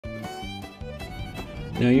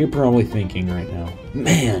Now you're probably thinking right now,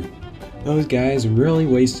 man, those guys really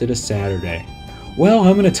wasted a Saturday. Well,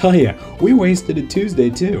 I'm gonna tell you, we wasted a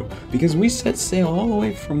Tuesday too, because we set sail all the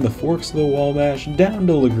way from the forks of the Wabash down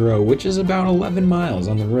to LeGros, which is about 11 miles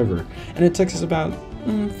on the river, and it took us about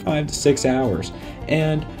 5 to 6 hours,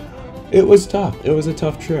 and it was tough. It was a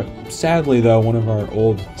tough trip. Sadly though, one of our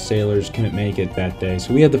old sailors couldn't make it that day,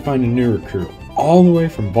 so we had to find a new recruit, all the way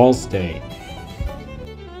from Ball State.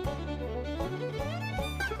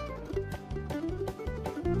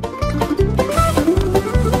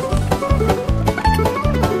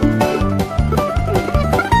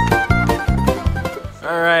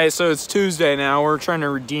 Alright, so it's Tuesday now. We're trying to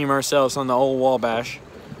redeem ourselves on the old Wabash.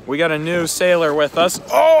 We got a new sailor with us.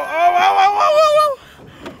 Oh!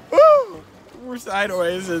 We're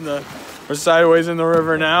sideways in the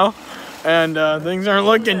river now, and things aren't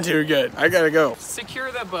looking too good. I gotta go.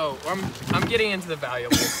 Secure the boat. I'm getting into the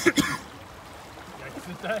valuables. Yeah, because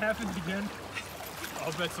if that happens again,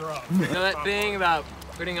 all bets are off. You know that thing about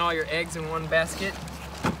putting all your eggs in one basket?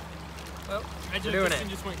 Well, we're doing it.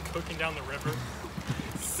 Just went cooking down the river.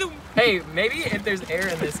 Hey, maybe if there's air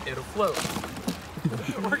in this, it'll float.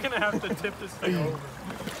 We're gonna have to tip this thing over.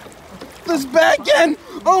 This back end!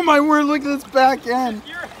 Oh my word, look at this back end!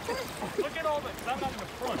 Look at all the, I'm not in the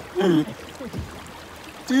front.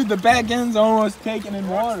 Dude, the back end's almost taken in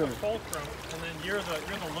water. The fulcrum, and then you're the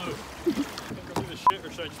load. Go do the shit, or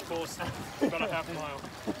should I just pull us about a half mile?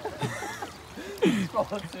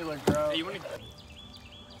 Hey, you wanna...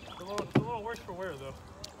 It's a little worse for wear, though.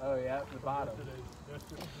 Oh yeah, the bottom.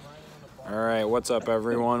 Alright, what's up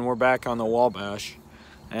everyone? We're back on the Wabash,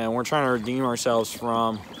 and we're trying to redeem ourselves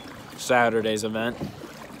from Saturday's event.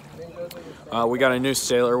 We got a new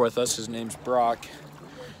sailor with us. His name's Brock.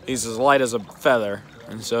 He's as light as a feather,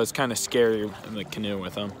 and so it's kind of scary in the canoe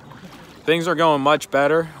with him. Things are going much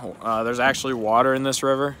better. There's actually water in this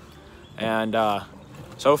river, and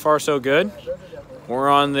so far so good. We're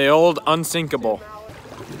on the old unsinkable.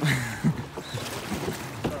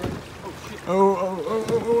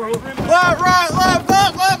 Left, right, left,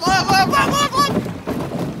 left, left, left, left, left, left.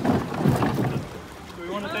 Do we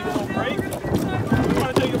want to take a little break? Do we want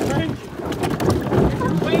to take a break?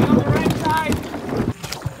 Wait, on the right side!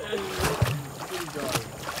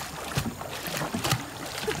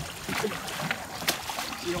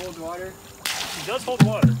 He holds water? He does hold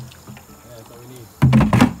water. Yeah, that's all we need.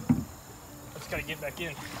 I just gotta get back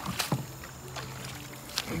in.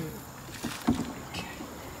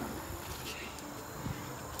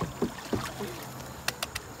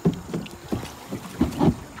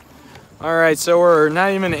 All right, so we're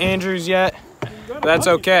not even Andrews yet. But that's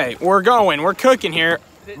okay. We're going. We're cooking here,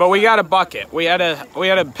 but we got a bucket. We had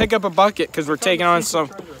to pick up a bucket because we're taking on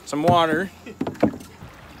some water.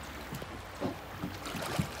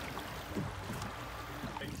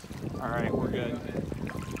 All right, we're good.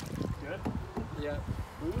 Good? Yeah.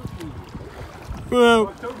 Whoa.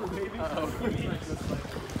 October, baby.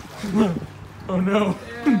 Oh no.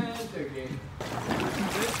 Yeah, it's okay.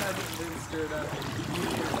 This hasn't been stirred up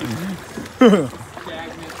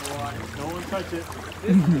stagnant water. No one touch it.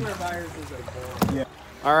 This is where viruses are born. Yeah.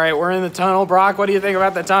 All right, we're in the tunnel. Brock, what do you think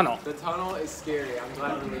about the tunnel? The tunnel is scary. I'm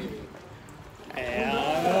glad we're leaving. And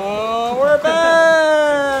we're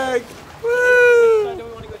back! Woo! Don't we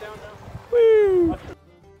want to go down now? Woo!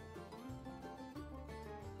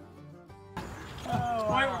 Oh,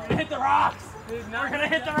 we're gonna hit the rocks! We're gonna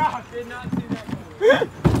hit the rocks! Did not see that coming.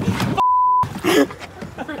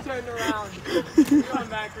 We're turning around. We're going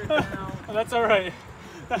backwards now. Oh, that's alright.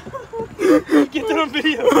 Get that on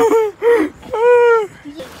video. My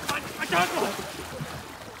chancla!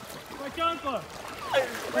 My chancla!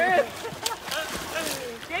 Where?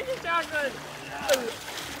 Get your chocolate!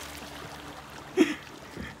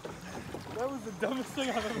 That was the dumbest thing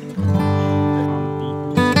I've ever done.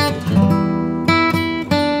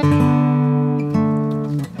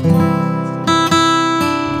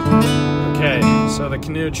 Okay, so the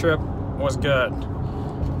canoe trip was good.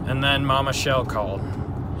 And then Mama Shell called.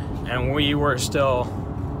 And we were still,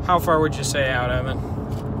 how far would you say out, Evan?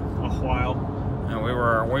 A while. And we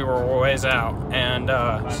were ways out. And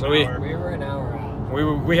so We were an hour out.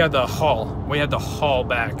 we had to haul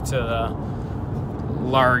back to the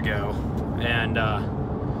Largo. And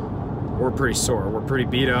we're pretty sore. We're pretty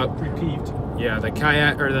beat up. Pretty peeved. Yeah, the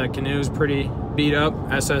kayak or the canoe's pretty beat up.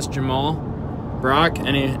 SS Jamal. Brock,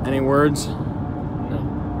 any words? No.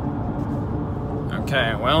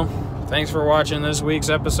 Okay, well, thanks for watching this week's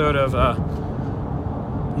episode of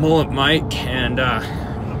Mullet Mike and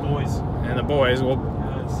the boys.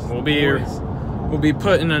 We'll be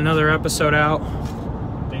putting another episode out.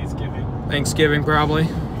 Thanksgiving. Thanksgiving probably.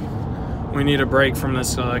 We need a break from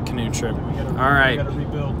this canoe trip. All right. We gotta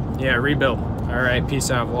rebuild. Yeah, rebuild. All right. Peace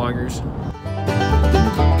out, vloggers.